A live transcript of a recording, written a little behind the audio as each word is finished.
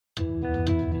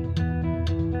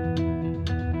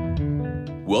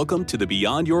Welcome to the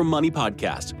Beyond Your Money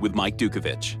podcast with Mike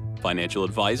Dukovich, financial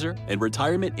advisor and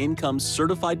retirement income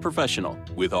certified professional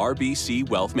with RBC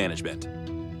Wealth Management.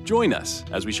 Join us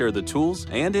as we share the tools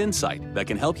and insight that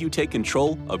can help you take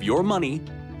control of your money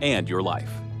and your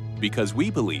life. Because we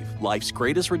believe life's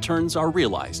greatest returns are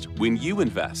realized when you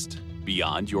invest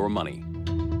beyond your money.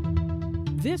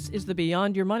 This is the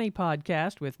Beyond Your Money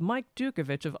podcast with Mike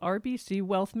Dukovich of RBC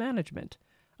Wealth Management.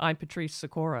 I'm Patrice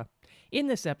Sikora. In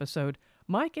this episode,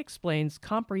 Mike explains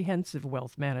comprehensive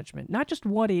wealth management, not just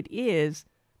what it is,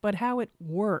 but how it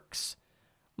works.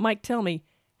 Mike, tell me,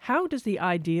 how does the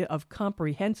idea of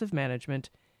comprehensive management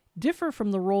differ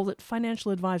from the role that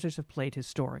financial advisors have played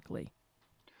historically?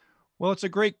 Well, it's a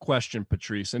great question,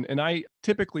 Patrice. And I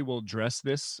typically will address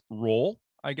this role,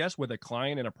 I guess, with a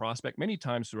client and a prospect many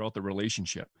times throughout the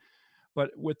relationship.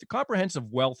 But with the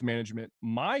comprehensive wealth management,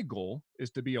 my goal is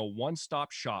to be a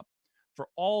one-stop shop for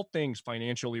all things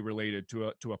financially related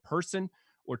to a person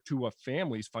or to a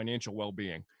family's financial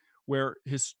well-being, where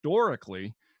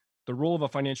historically, the role of a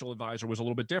financial advisor was a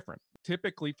little bit different.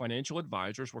 Typically, financial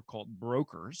advisors were called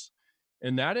brokers,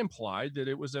 and that implied that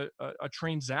it was a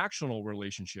transactional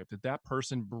relationship, that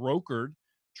person brokered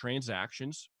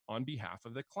transactions on behalf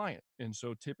of the client. And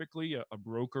so typically, a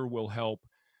broker will help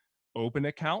open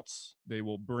accounts, they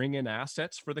will bring in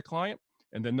assets for the client,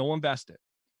 and then they'll invest it.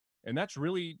 And that's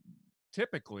really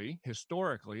typically,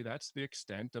 historically, that's the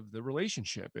extent of the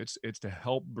relationship. It's to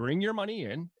help bring your money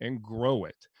in and grow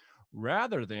it,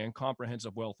 rather than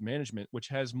comprehensive wealth management, which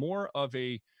has more of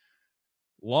a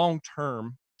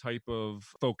long-term type of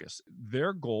focus.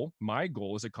 Their goal, my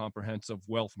goal as a comprehensive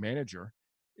wealth manager,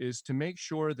 is to make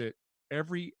sure that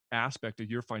every aspect of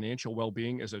your financial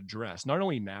well-being is addressed, not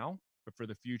only now, but for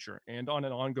the future and on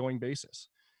an ongoing basis.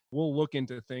 We'll look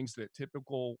into things that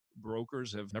typical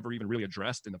brokers have never even really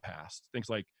addressed in the past. Things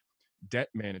like debt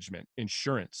management,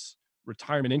 insurance,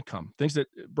 retirement income, things that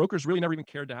brokers really never even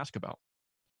cared to ask about.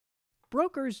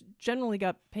 Brokers generally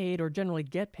got paid or generally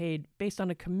get paid based on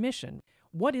a commission.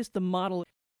 What is the model?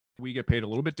 We get paid a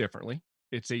little bit differently.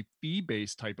 It's a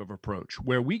fee-based type of approach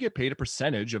where we get paid a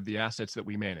percentage of the assets that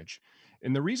we manage.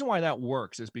 And the reason why that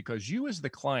works is because you as the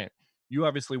client, you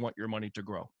obviously want your money to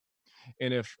grow.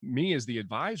 And if me as the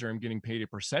advisor, I'm getting paid a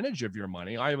percentage of your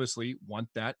money, I obviously want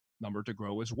that number to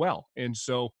grow as well. And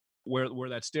so where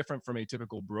that's different from a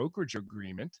typical brokerage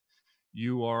agreement,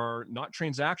 you are not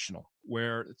transactional,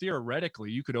 where theoretically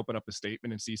you could open up a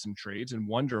statement and see some trades and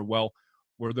wonder, well,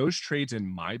 were those trades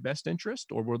in my best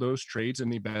interest or were those trades in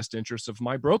the best interest of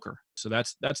my broker? So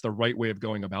that's the right way of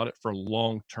going about it for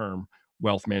long-term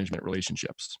wealth management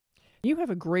relationships. You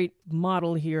have a great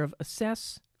model here of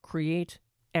assess, create,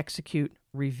 execute,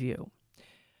 review.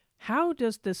 How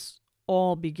does this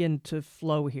all begin to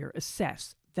flow here?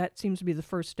 Assess. That seems to be the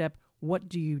first step. What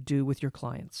do you do with your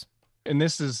clients? And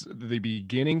this is the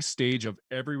beginning stage of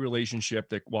every relationship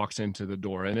that walks into the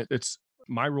door. And it's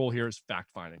my role here is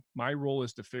fact finding. My role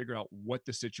is to figure out what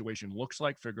the situation looks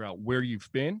like, figure out where you've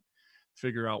been,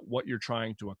 figure out what you're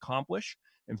trying to accomplish,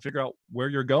 and figure out where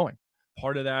you're going.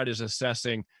 Part of that is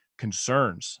assessing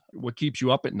concerns, what keeps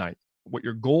you up at night, what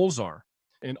your goals are,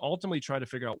 and ultimately try to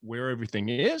figure out where everything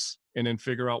is, and then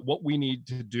figure out what we need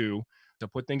to do to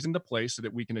put things into place so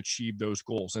that we can achieve those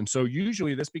goals. And so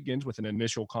usually this begins with an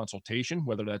initial consultation,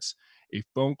 whether that's a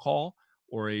phone call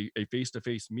or a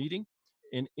face-to-face meeting.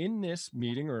 And in this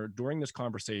meeting or during this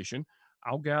conversation,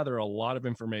 I'll gather a lot of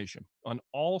information on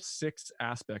all 6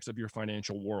 aspects of your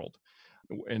financial world.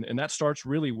 And that starts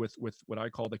really with what I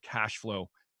call the cash flow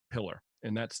pillar.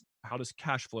 And that's, how does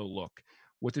cash flow look?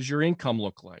 What does your income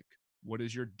look like? What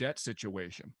is your debt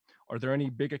situation? Are there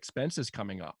any big expenses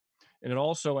coming up? And it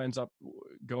also ends up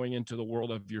going into the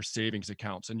world of your savings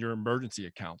accounts and your emergency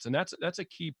accounts. And that's a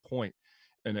key point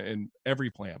in every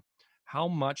plan. How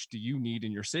much do you need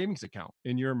in your savings account,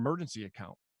 in your emergency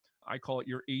account? I call it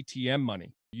your ATM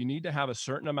money. You need to have a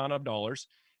certain amount of dollars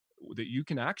that you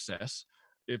can access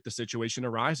if the situation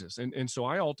arises. And so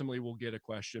I ultimately will get a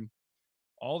question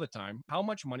all the time: how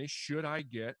much money should I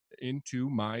get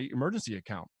into my emergency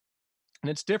account? And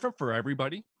it's different for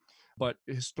everybody, but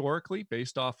historically,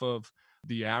 based off of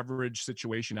the average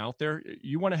situation out there,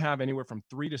 you want to have anywhere from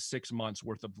 3 to 6 months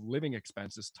worth of living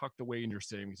expenses tucked away in your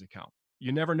savings account.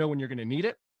 You never know when you're going to need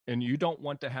it, and you don't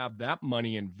want to have that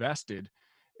money invested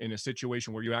in a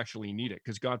situation where you actually need it,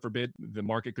 because God forbid the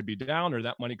market could be down or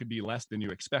that money could be less than you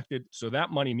expected. So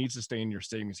that money needs to stay in your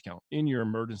savings account, in your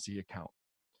emergency account.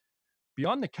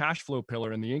 Beyond the cash flow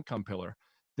pillar and the income pillar,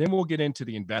 then we'll get into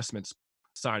the investments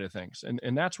side of things.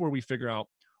 And that's where we figure out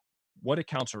what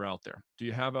accounts are out there. Do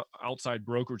you have outside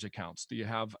brokerage accounts? Do you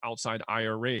have outside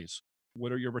IRAs?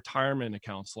 What are your retirement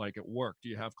accounts like at work? Do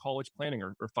you have college planning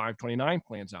or 529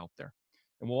 plans out there?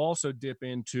 And we'll also dip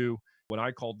into what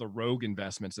I call the rogue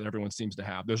investments that everyone seems to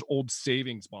have, those old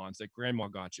savings bonds that grandma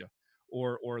got you,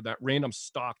 or that random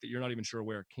stock that you're not even sure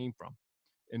where it came from.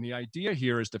 And the idea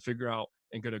here is to figure out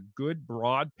and get a good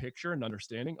broad picture and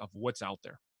understanding of what's out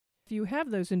there. If you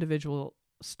have those individual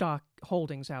stock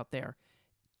holdings out there,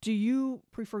 do you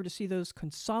prefer to see those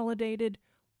consolidated?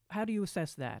 How do you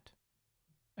assess that?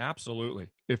 Absolutely.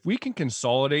 If we can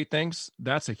consolidate things,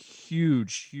 that's a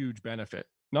huge, huge benefit,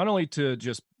 not only to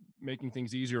just making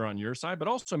things easier on your side, but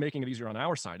also making it easier on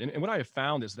our side. And what I have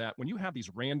found is that when you have these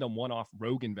random one-off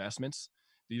rogue investments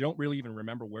that you don't really even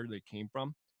remember where they came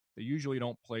from, they usually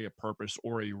don't play a purpose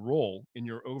or a role in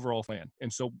your overall plan.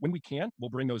 And so when we can, we'll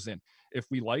bring those in. If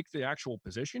we like the actual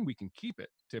position, we can keep it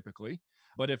typically.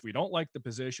 But if we don't like the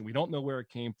position, we don't know where it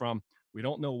came from, we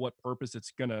don't know what purpose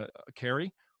it's going to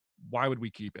carry, why would we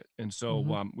keep it? And so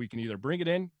hmm we can either bring it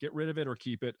in, get rid of it, or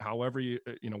keep it, however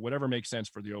whatever makes sense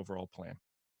for the overall plan.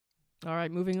 All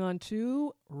right, moving on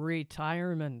to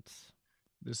retirement.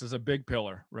 This is a big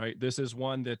pillar, right? This is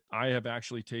one that I have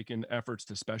actually taken efforts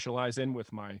to specialize in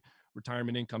with my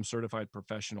retirement income certified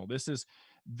professional. This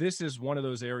is one of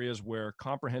those areas where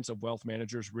comprehensive wealth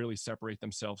managers really separate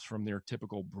themselves from their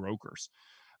typical brokers.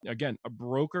 Again, a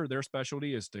broker, their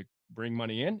specialty is to bring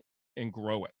money in and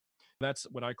grow it. That's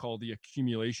what I call the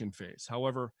accumulation phase.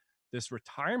 However, this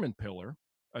retirement pillar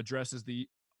addresses the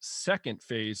second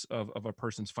phase of a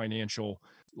person's financial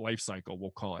life cycle, we'll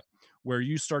call it, where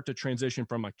you start to transition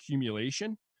from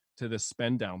accumulation to the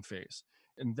spend down phase.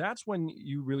 And that's when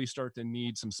you really start to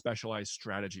need some specialized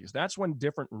strategies. That's when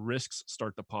different risks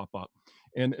start to pop up.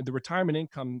 And the retirement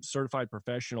income certified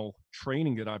professional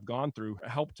training that I've gone through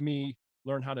helped me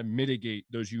learn how to mitigate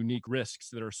those unique risks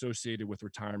that are associated with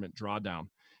retirement drawdown.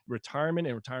 Retirement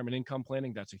and retirement income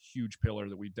planning, that's a huge pillar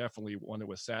that we definitely want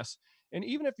to assess. And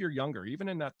even if you're younger, even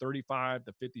in that 35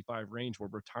 to 55 range where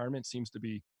retirement seems to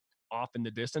be off in the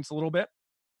distance a little bit,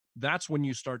 that's when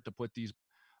you start to put these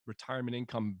retirement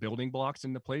income building blocks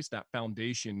into place. That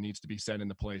foundation needs to be set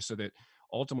into place so that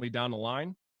ultimately down the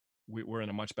line, we're in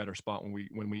a much better spot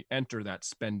when we enter that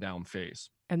spend down phase.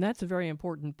 And that's a very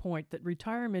important point, that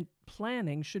retirement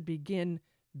planning should begin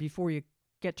before you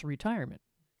get to retirement.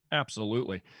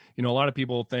 Absolutely. A lot of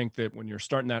people think that when you're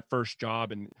starting that first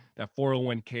job and that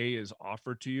 401k is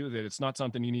offered to you, that it's not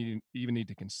something you even need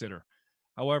to consider.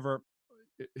 However,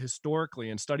 historically,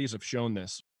 and studies have shown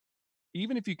this,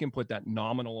 even if you can put that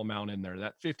nominal amount in there,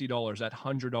 that $50, that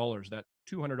 $100, that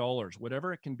 $200,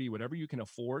 whatever it can be, whatever you can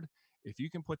afford, if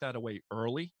you can put that away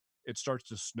early, it starts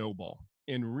to snowball.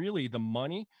 And really, the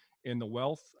money and the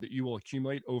wealth that you will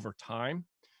accumulate over time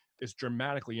is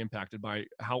dramatically impacted by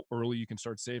how early you can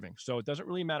start saving. So it doesn't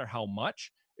really matter how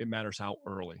much, it matters how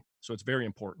early. So it's very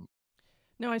important.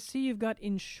 Now, I see you've got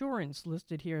insurance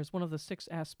listed here as one of the 6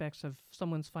 aspects of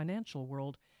someone's financial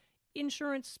world.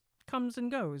 Insurance comes and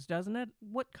goes, doesn't it?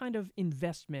 What kind of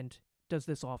investment does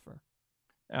this offer?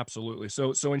 Absolutely.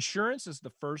 So insurance is the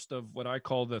first of what I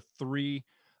call the 3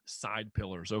 side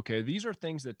pillars. Okay. These are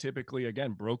things that typically,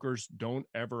 again, brokers don't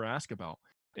ever ask about.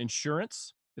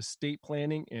 Insurance, estate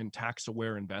planning, and tax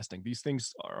aware investing. These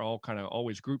things are all kind of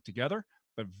always grouped together,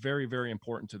 but very, very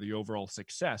important to the overall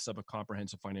success of a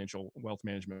comprehensive financial wealth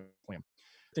management plan.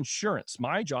 Insurance,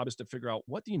 my job is to figure out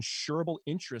what the insurable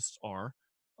interests are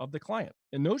of the client.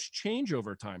 And those change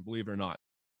over time, believe it or not.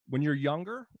 When you're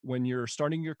younger, when you're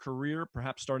starting your career,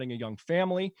 perhaps starting a young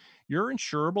family, your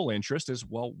insurable interest is,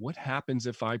 well, what happens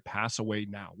if I pass away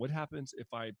now? What happens if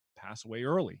I pass away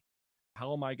early?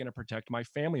 How am I going to protect my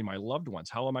family, my loved ones?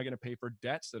 How am I going to pay for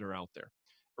debts that are out there?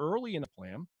 Early in the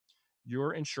plan,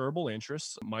 your insurable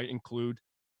interests might include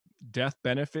death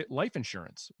benefit life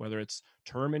insurance, whether it's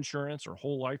term insurance or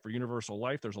whole life or universal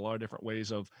life. There's a lot of different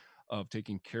ways of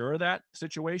taking care of that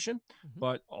situation,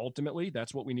 but ultimately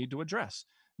that's what we need to address.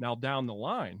 Now, down the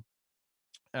line,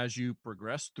 as you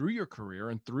progress through your career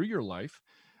and through your life,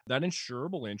 that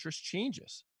insurable interest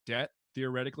changes. Debt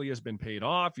theoretically has been paid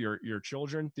off. Your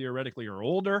children theoretically are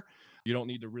older. You don't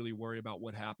need to really worry about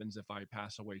what happens if I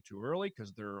pass away too early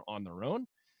because they're on their own.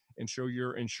 And so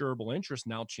your insurable interest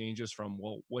now changes from,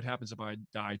 well, what happens if I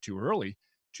die too early,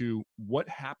 to what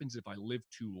happens if I live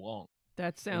too long?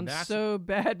 That sounds so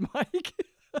bad, Mike.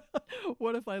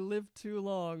 What if I live too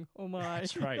long? Oh my.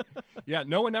 That's right. Yeah,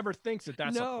 no one ever thinks that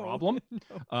that's a problem.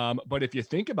 No. But if you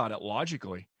think about it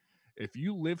logically, if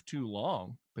you live too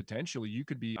long, potentially you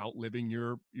could be outliving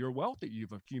your wealth that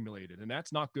you've accumulated, and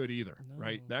that's not good either.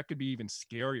 Right? No. That could be even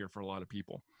scarier for a lot of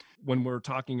people. When we're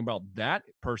talking about that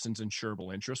person's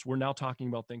insurable interest, we're now talking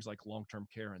about things like long-term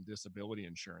care and disability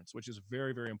insurance, which is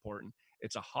very, very important.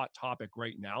 It's a hot topic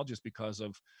right now just because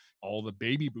of all the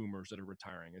baby boomers that are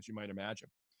retiring, as you might imagine.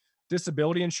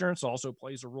 Disability insurance also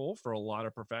plays a role for a lot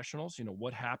of professionals.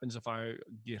 What happens if I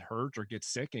get hurt or get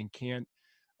sick and can't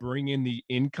bring in the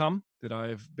income that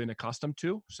I've been accustomed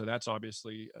to? So that's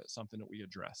obviously something that we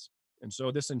address. And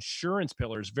so this insurance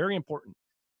pillar is very important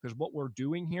because what we're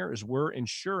doing here is we're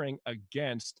insuring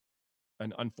against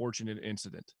an unfortunate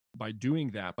incident. By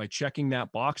doing that, by checking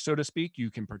that box, so to speak,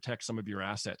 you can protect some of your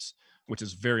assets, which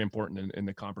is very important in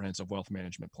the comprehensive wealth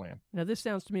management plan. Now, this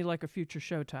sounds to me like a future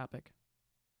show topic.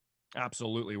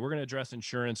 Absolutely. We're going to address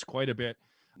insurance quite a bit,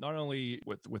 not only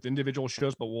with individual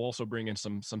shows, but we'll also bring in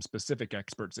some specific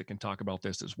experts that can talk about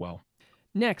this as well.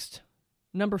 Next,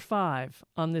 number 5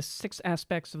 on this 6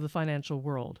 aspects of the financial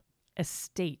world,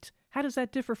 estate. How does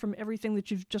that differ from everything that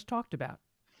you've just talked about?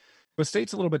 But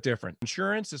estate's a little bit different.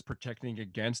 Insurance is protecting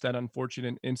against that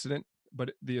unfortunate incident,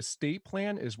 but the estate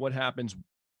plan is what happens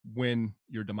when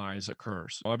your demise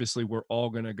occurs. Obviously, we're all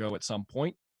going to go at some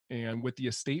point. And with the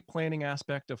estate planning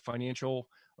aspect of financial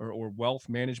or wealth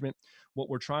management, what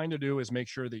we're trying to do is make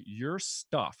sure that your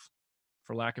stuff,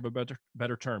 for lack of a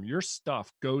better term, your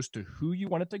stuff goes to who you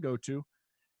want it to go to,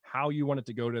 how you want it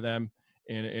to go to them,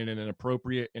 in an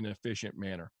appropriate and efficient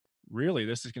manner. Really,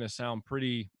 this is going to sound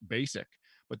pretty basic,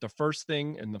 but the first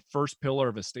thing and the first pillar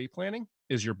of estate planning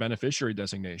is your beneficiary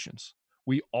designations.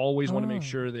 We always want to make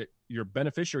sure that your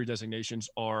beneficiary designations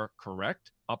are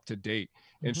correct, up to date.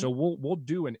 And so we'll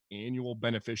do an annual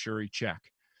beneficiary check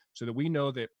so that we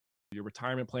know that your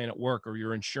retirement plan at work or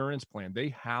your insurance plan,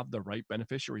 they have the right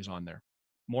beneficiaries on there.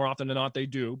 More often than not, they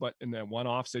do. But in that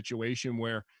one-off situation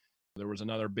where there was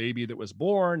another baby that was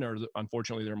born, or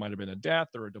unfortunately there might have been a death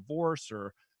or a divorce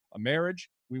or a marriage,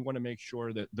 we want to make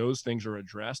sure that those things are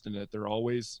addressed and that they're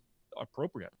always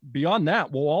appropriate. Beyond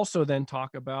that, we'll also then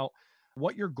talk about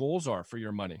what your goals are for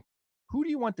your money. Who do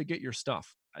you want to get your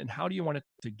stuff and how do you want it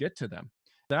to get to them?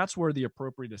 That's where the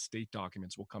appropriate estate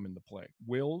documents will come into play.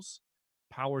 Wills,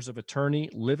 powers of attorney,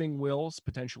 living wills,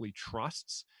 potentially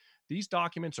trusts. These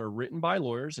documents are written by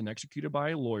lawyers and executed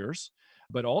by lawyers.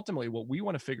 But ultimately, what we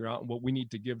want to figure out and what we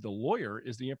need to give the lawyer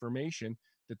is the information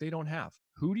that they don't have.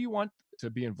 Who do you want to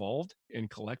be involved in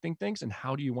collecting things and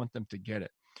how do you want them to get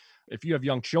it? If you have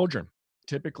young children,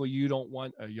 typically you don't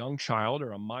want a young child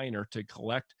or a minor to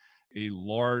collect a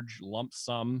large lump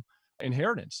sum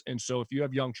inheritance. And so if you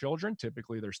have young children,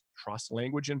 typically there's trust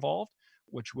language involved,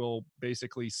 which will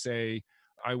basically say,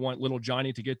 I want little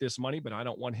Johnny to get this money, but I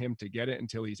don't want him to get it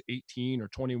until he's 18 or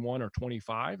 21 or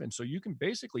 25. And so you can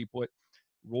basically put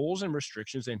rules and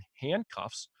restrictions and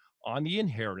handcuffs on the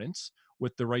inheritance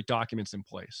with the right documents in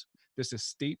place. This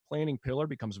estate planning pillar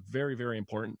becomes very, very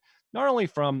important, not only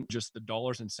from just the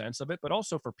dollars and cents of it, but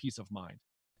also for peace of mind.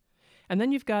 And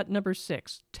then you've got number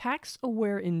 6,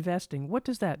 tax-aware investing. What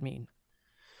does that mean?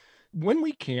 When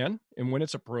we can and when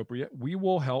it's appropriate, we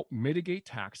will help mitigate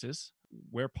taxes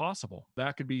where possible.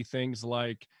 That could be things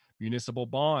like municipal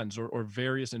bonds or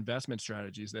various investment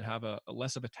strategies that have a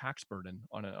less of a tax burden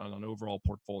on an overall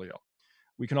portfolio.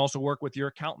 We can also work with your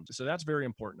accountant. So that's very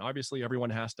important. Obviously, everyone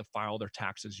has to file their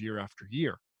taxes year after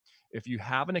year. If you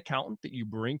have an accountant that you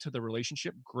bring to the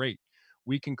relationship, great.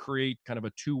 We can create kind of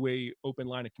a two-way open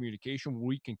line of communication where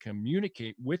we can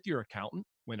communicate with your accountant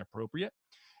when appropriate.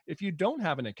 If you don't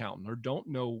have an accountant or don't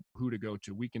know who to go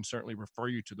to, we can certainly refer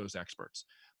you to those experts.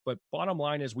 But bottom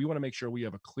line is we want to make sure we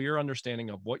have a clear understanding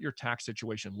of what your tax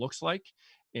situation looks like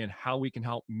and how we can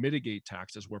help mitigate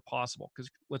taxes where possible. Because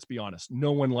let's be honest,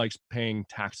 no one likes paying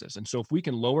taxes. And so if we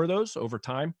can lower those over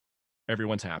time,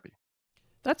 everyone's happy.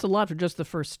 That's a lot for just the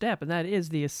first step, and that is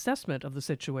the assessment of the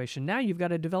situation. Now you've got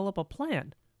to develop a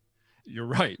plan. You're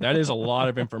right. That is a lot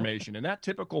of information. And that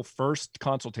typical first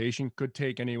consultation could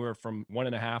take anywhere from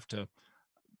 1.5 to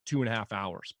 2.5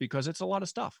 hours because it's a lot of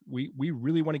stuff. We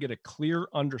really want to get a clear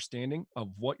understanding of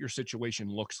what your situation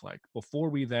looks like before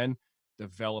we then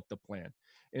develop the plan.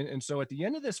 And so at the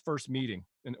end of this first meeting,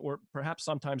 or perhaps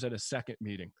sometimes at a second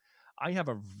meeting, I have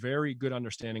a very good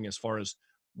understanding as far as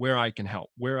where I can help,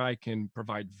 where I can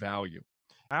provide value.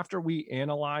 After we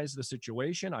analyze the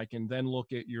situation, I can then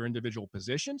look at your individual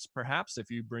positions. Perhaps if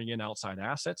you bring in outside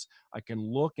assets, I can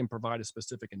look and provide a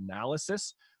specific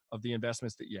analysis of the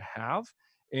investments that you have.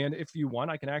 And if you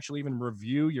want, I can actually even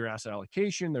review your asset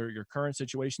allocation or your current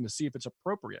situation to see if it's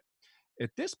appropriate.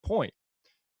 At this point,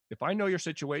 if I know your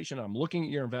situation, I'm looking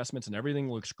at your investments and everything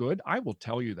looks good, I will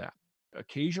tell you that.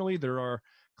 Occasionally, there are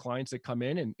clients that come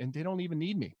in and they don't even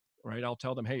need me, right? I'll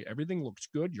tell them, hey, everything looks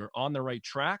good. You're on the right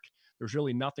track. There's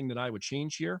really nothing that I would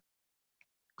change here.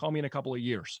 Call me in a couple of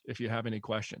years if you have any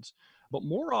questions. But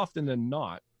more often than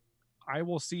not, I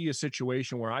will see a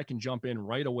situation where I can jump in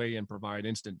right away and provide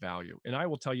instant value. And I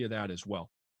will tell you that as well.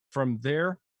 From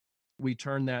there, we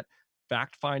turn that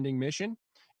fact finding mission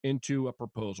into a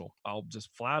proposal. I'll just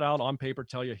flat out on paper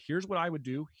tell you, here's what I would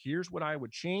do, here's what I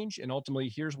would change, and ultimately,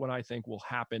 here's what I think will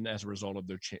happen as a result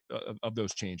of, of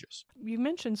those changes. You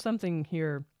mentioned something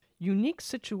here, unique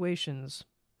situations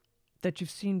that you've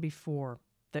seen before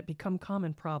that become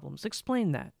common problems.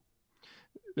 Explain that.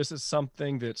 This is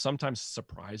something that sometimes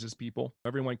surprises people.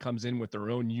 Everyone comes in with their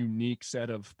own unique set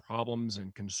of problems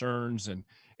and concerns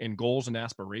and goals and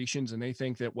aspirations. And they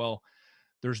think that, well,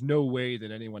 there's no way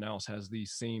that anyone else has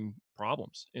these same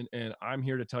problems. And I'm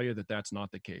here to tell you that that's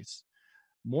not the case.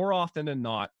 More often than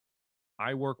not,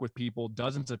 I work with people,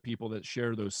 dozens of people that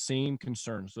share those same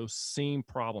concerns, those same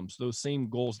problems, those same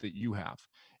goals that you have.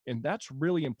 And that's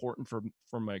really important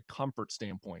from a comfort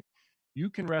standpoint. You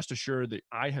can rest assured that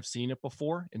I have seen it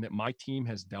before and that my team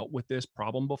has dealt with this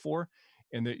problem before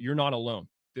and that you're not alone.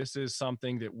 This is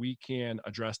something that we can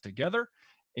address together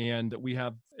and that we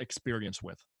have experience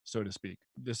with, so to speak.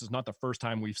 This is not the first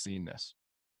time we've seen this.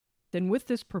 Then with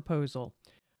this proposal,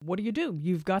 what do?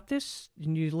 You've got this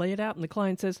and you lay it out and the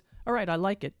client says, all right, I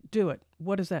like it. Do it.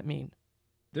 What does that mean?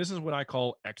 This is what I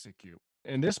call execute.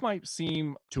 And this might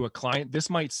seem to a client, this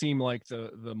might seem like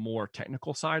the more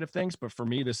technical side of things, but for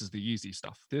me, this is the easy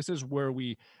stuff. This is where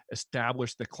we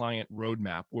establish the client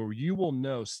roadmap, where you will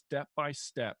know step by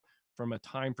step from a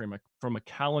time frame, from a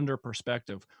calendar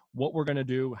perspective, what we're going to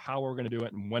do, how we're going to do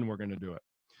it, and when we're going to do it.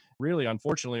 Really,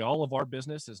 unfortunately, all of our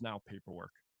business is now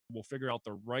paperwork. We'll figure out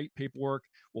the right paperwork.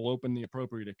 We'll open the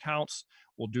appropriate accounts.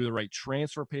 We'll do the right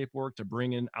transfer paperwork to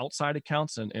bring in outside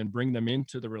accounts and bring them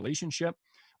into the relationship.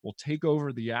 We'll take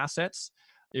over the assets.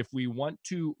 If we want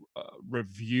to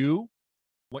review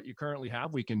what you currently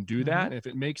have, we can do that. And if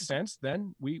it makes sense,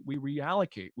 then we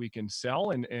reallocate. We can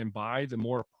sell and buy the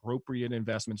more appropriate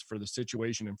investments for the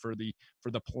situation and for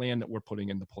the plan that we're putting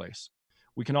into place.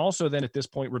 We can also then at this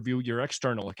point review your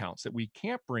external accounts that we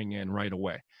can't bring in right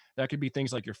away. That could be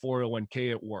things like your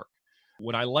 401k at work.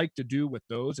 What I like to do with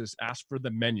those is ask for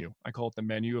the menu. I call it the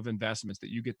menu of investments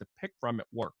that you get to pick from at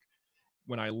work.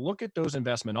 When I look at those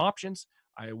investment options,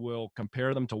 I will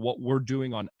compare them to what we're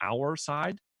doing on our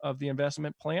side of the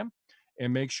investment plan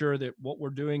and make sure that what we're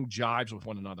doing jives with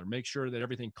one another, make sure that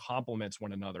everything complements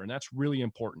one another. And that's really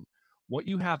important. What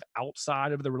you have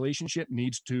outside of the relationship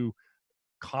needs to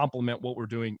complement what we're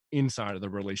doing inside of the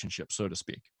relationship, so to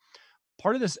speak.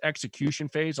 Part of this execution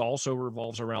phase also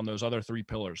revolves around those other three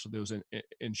pillars, so those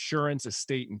insurance,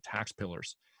 estate, and tax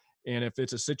pillars. And if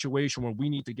it's a situation where we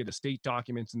need to get estate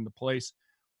documents into place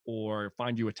or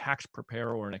find you a tax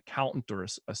preparer or an accountant or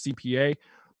a CPA,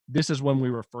 this is when we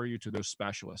refer you to those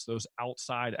specialists, those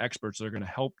outside experts that are going to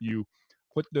help you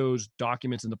put those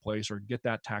documents into place or get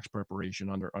that tax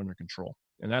preparation under control.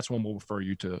 And that's when we'll refer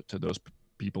you to those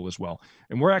people as well.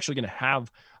 And we're actually going to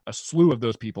have a slew of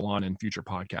those people on in future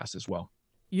podcasts as well.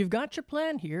 You've got your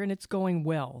plan here and it's going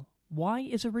well. Why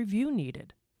is a review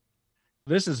needed?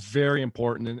 This is very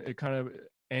important, and it kind of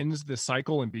ends the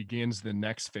cycle and begins the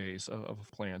next phase of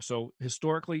a plan. So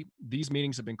historically, these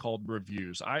meetings have been called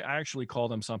reviews. I actually call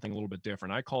them something a little bit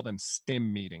different. I call them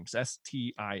STIM meetings,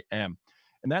 STIM.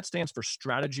 And that stands for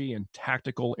Strategy and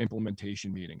Tactical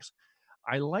Implementation Meetings.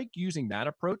 I like using that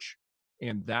approach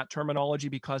and that terminology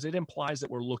because it implies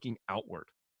that we're looking outward.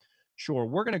 Sure,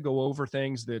 we're going to go over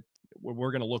things that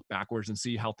we're going to look backwards and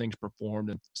see how things performed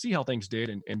and see how things did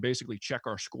and basically check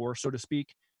our score, so to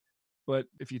speak. But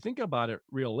if you think about it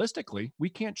realistically, we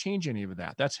can't change any of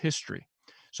that. That's history.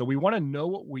 So we want to know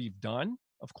what we've done,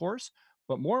 of course,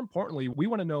 but more importantly, we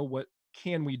want to know what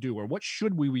can we do or what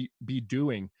should we be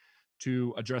doing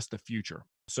to address the future.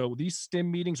 So these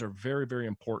STIM meetings are very, very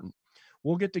important.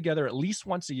 We'll get together at least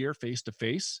once a year face to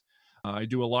face. I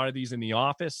do a lot of these in the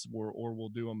office or we'll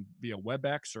do them via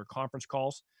WebEx or conference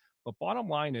calls. But bottom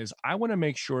line is I want to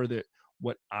make sure that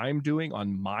what I'm doing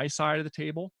on my side of the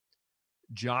table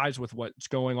jives with what's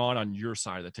going on your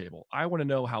side of the table. I want to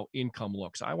know how income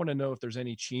looks. I want to know if there's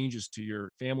any changes to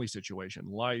your family situation.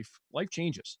 Life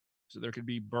changes. So there could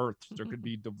be births, there could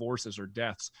be divorces or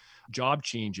deaths, job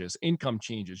changes, income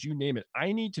changes, you name it.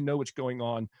 I need to know what's going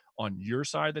on your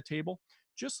side of the table,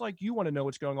 just like you want to know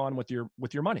what's going on with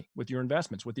your money, with your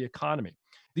investments, with the economy.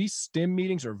 These STIM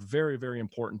meetings are very, very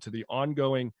important to the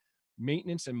ongoing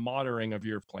maintenance and monitoring of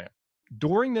your plan.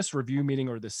 During this review meeting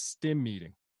or this STIM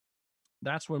meeting,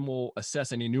 that's when we'll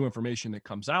assess any new information that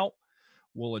comes out.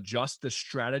 We'll adjust the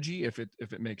strategy if it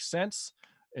makes sense,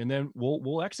 and then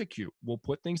we'll execute. We'll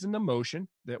put things into motion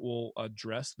that will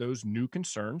address those new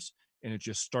concerns, and it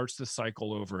just starts the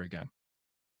cycle over again.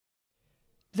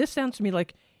 This sounds to me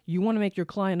like you want to make your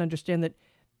client understand that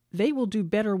they will do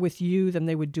better with you than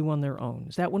they would do on their own.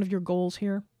 Is that one of your goals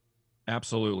here?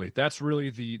 Absolutely. That's really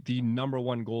the number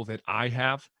one goal that I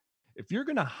have. If you're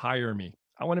going to hire me,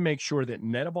 I want to make sure that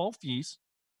net of all fees,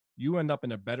 you end up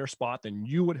in a better spot than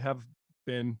you would have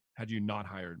been had you not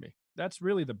hired me. That's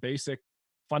really the basic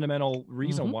fundamental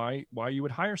reason why you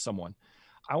would hire someone.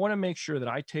 I want to make sure that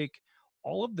I take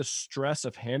all of the stress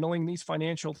of handling these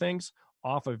financial things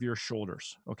off of your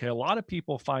shoulders. Okay. A lot of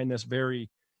people find this very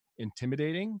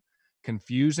intimidating,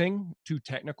 confusing, too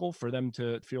technical for them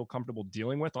to feel comfortable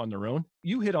dealing with on their own.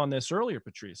 You hit on this earlier,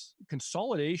 Patrice.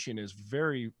 Consolidation is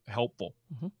very helpful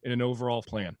in an overall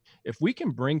plan. If we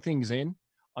can bring things in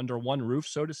under one roof,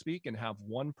 so to speak, and have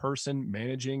one person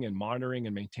managing and monitoring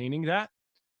and maintaining that,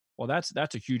 well,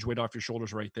 that's a huge weight off your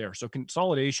shoulders right there. So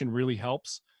consolidation really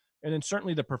helps. And then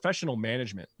certainly the professional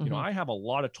management. You know, I have a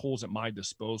lot of tools at my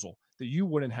disposal that you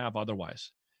wouldn't have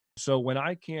otherwise. So when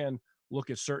I can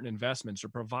look at certain investments or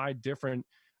provide different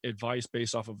advice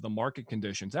based off of the market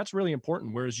conditions, that's really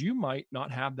important. Whereas you might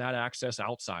not have that access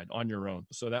outside on your own.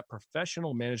 So that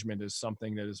professional management is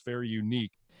something that is very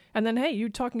unique. And then, hey, you're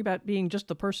talking about being just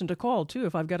the person to call too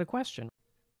if I've got a question.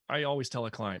 I always tell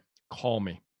a client, call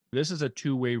me. This is a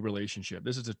two-way relationship.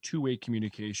 This is a two-way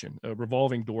communication, a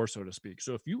revolving door, so to speak.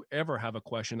 So if you ever have a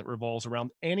question that revolves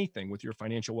around anything with your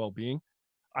financial well-being,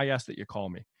 I ask that you call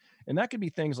me. And that could be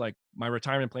things like, my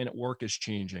retirement plan at work is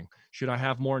changing. Should I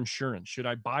have more insurance? Should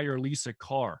I buy or lease a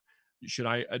car? Should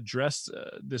I address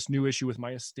this new issue with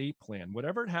my estate plan?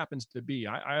 Whatever it happens to be,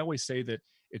 I always say that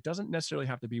it doesn't necessarily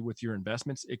have to be with your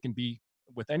investments. It can be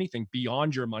with anything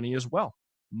beyond your money as well.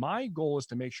 My goal is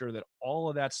to make sure that all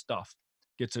of that stuff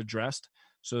gets addressed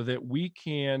so that we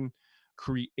can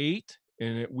create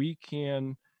and that we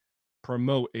can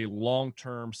promote a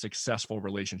long-term successful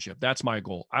relationship. That's my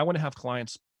goal. I want to have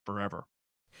clients forever.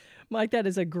 Mike, that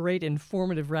is a great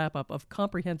informative wrap-up of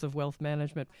comprehensive wealth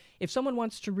management. If someone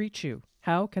wants to reach you,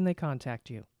 how can they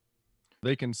contact you?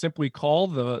 They can simply call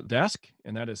the desk,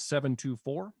 and that is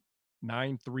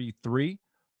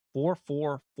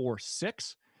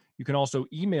 724-933-4446. You can also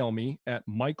email me at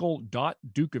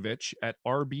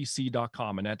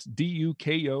michael.dukovich@rbc.com, and that's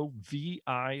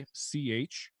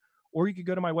DUKOVICH. Or you could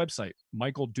go to my website,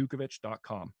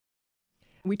 michaeldukovich.com.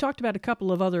 We talked about a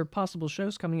couple of other possible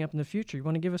shows coming up in the future. You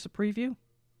want to give us a preview?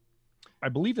 I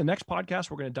believe the next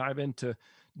podcast, we're going to dive into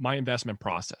my investment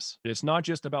process. It's not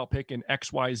just about picking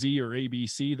X, Y, Z, or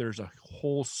ABC. There's a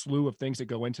whole slew of things that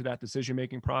go into that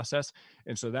decision-making process.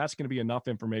 And so that's going to be enough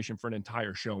information for an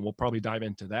entire show. And we'll probably dive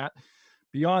into that.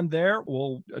 Beyond there,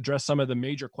 we'll address some of the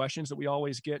major questions that we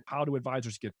always get. How do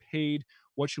advisors get paid?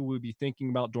 What should we be thinking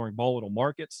about during volatile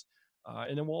markets?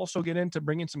 And then we'll also get into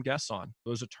bringing some guests on,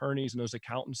 those attorneys and those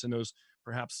accountants and those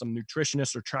perhaps some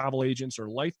nutritionists or travel agents or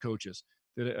life coaches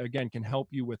that, again, can help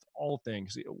you with all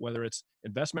things, whether it's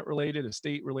investment related,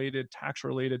 estate related, tax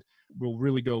related. We'll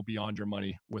really go beyond your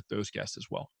money with those guests as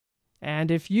well. And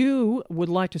if you would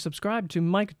like to subscribe to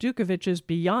Mike Dukovich's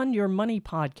Beyond Your Money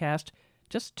podcast,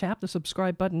 just tap the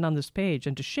subscribe button on this page.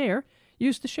 And to share,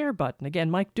 use the share button.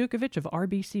 Again, Mike Dukovich of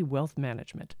RBC Wealth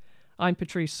Management. I'm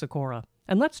Patrice Sikora,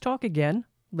 and let's talk again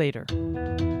later.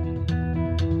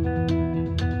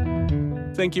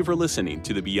 Thank you for listening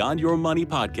to the Beyond Your Money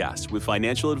podcast with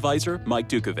financial advisor Mike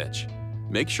Dukovich.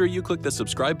 Make sure you click the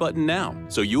subscribe button now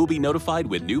so you will be notified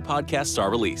when new podcasts are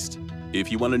released.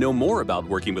 If you want to know more about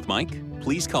working with Mike,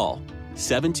 please call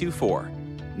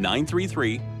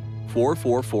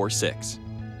 724-933-4446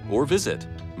 or visit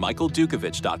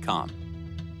michaeldukovich.com.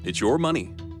 It's your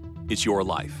money. It's your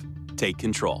life. Take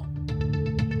control.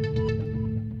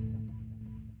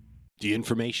 The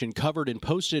information covered and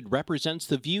posted represents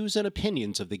the views and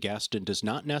opinions of the guest and does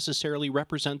not necessarily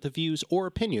represent the views or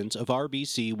opinions of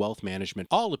RBC Wealth Management.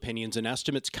 All opinions and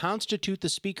estimates constitute the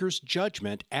speaker's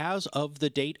judgment as of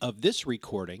the date of this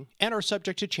recording and are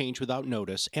subject to change without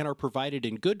notice and are provided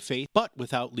in good faith but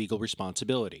without legal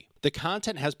responsibility. The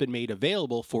content has been made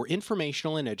available for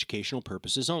informational and educational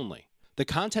purposes only. The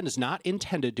content is not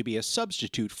intended to be a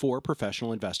substitute for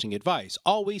professional investing advice.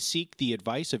 Always seek the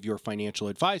advice of your financial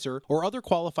advisor or other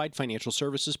qualified financial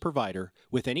services provider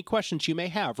with any questions you may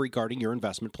have regarding your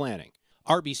investment planning.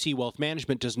 RBC Wealth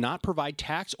Management does not provide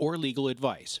tax or legal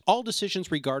advice. All decisions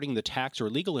regarding the tax or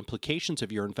legal implications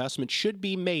of your investment should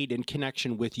be made in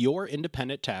connection with your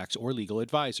independent tax or legal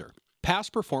advisor.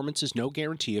 Past performance is no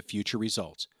guarantee of future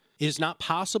results. It is not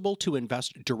possible to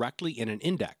invest directly in an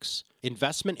index.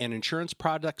 Investment and insurance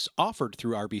products offered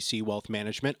through RBC Wealth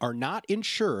Management are not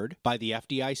insured by the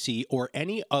FDIC or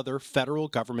any other federal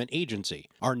government agency,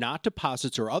 are not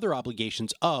deposits or other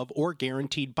obligations of or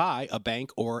guaranteed by a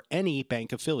bank or any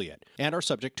bank affiliate, and are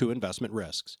subject to investment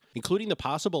risks, including the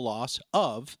possible loss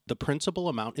of the principal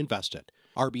amount invested.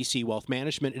 RBC Wealth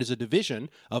Management is a division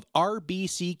of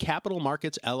RBC Capital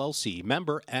Markets LLC,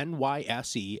 member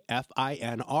NYSE,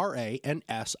 FINRA, and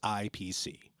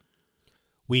SIPC.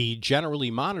 We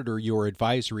generally monitor your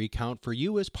advisory account for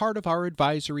you as part of our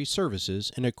advisory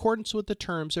services in accordance with the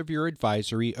terms of your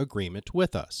advisory agreement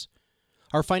with us.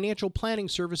 Our financial planning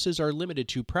services are limited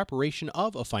to preparation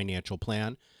of a financial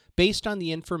plan based on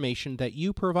the information that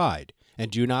you provide and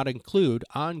do not include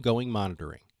ongoing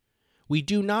monitoring. We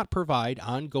do not provide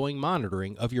ongoing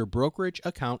monitoring of your brokerage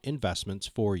account investments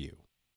for you.